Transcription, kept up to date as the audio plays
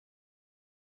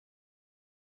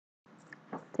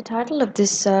The title of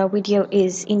this video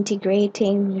is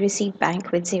Integrating Receipt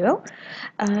Bank with Xero.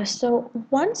 So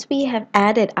once we have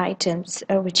added items,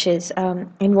 which is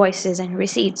invoices and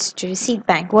receipts to Receipt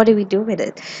Bank, what do we do with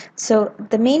it? So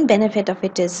the main benefit of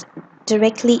it is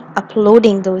directly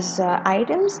uploading those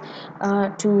items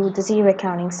to the Xero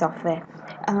accounting software.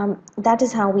 That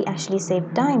is how we actually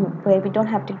save time, where we don't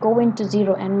have to go into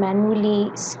Xero and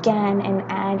manually scan and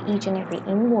add each and every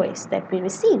invoice that we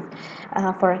receive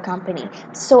for a company.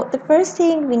 So the first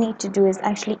thing we need to do is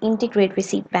actually integrate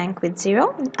Receipt Bank with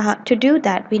Xero. To do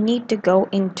that, we need to go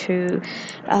into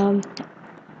um,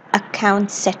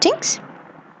 account settings.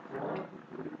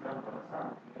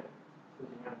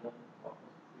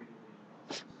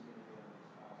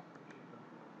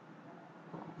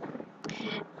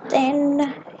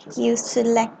 Then you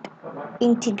select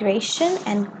integration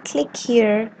and click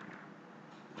here.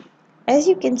 As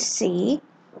you can see,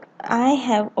 I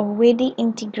have already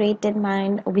integrated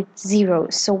mine with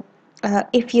Xero. So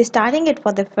if you're starting it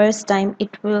for the first time,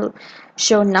 it will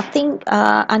show nothing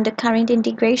under current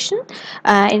integration,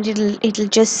 and it'll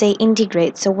just say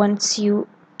integrate. So once you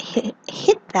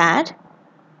hit that,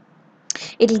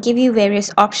 it'll give you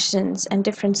various options and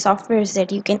different softwares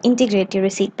that you can integrate your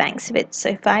receipt banks with. So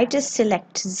if I just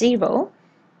select Xero,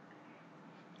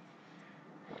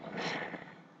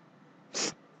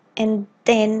 and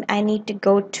then I need to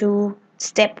go to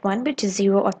step 1, which is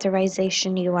Xero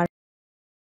authorization URL.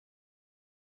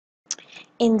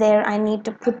 In there, I need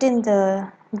to put in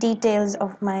the details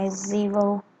of my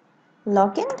Xero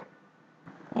login,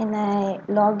 and I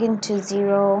log into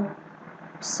Xero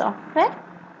software,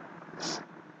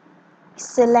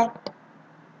 select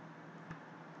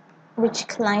which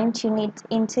client you need to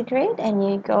integrate, and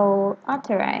you go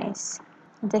authorize.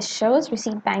 This shows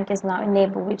Receipt Bank is now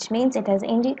enabled, which means it has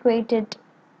integrated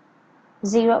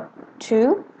Xero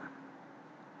to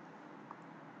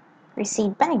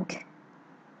Receipt Bank.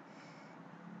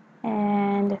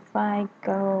 And if I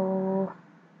go,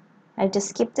 I'll just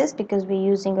skip this because we're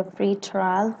using a free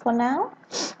trial for now,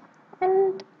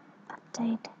 and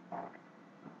update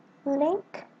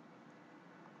link,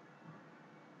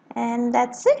 and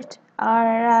that's it.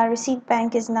 Our Receipt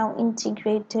Bank is now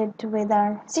integrated with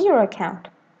our Xero account.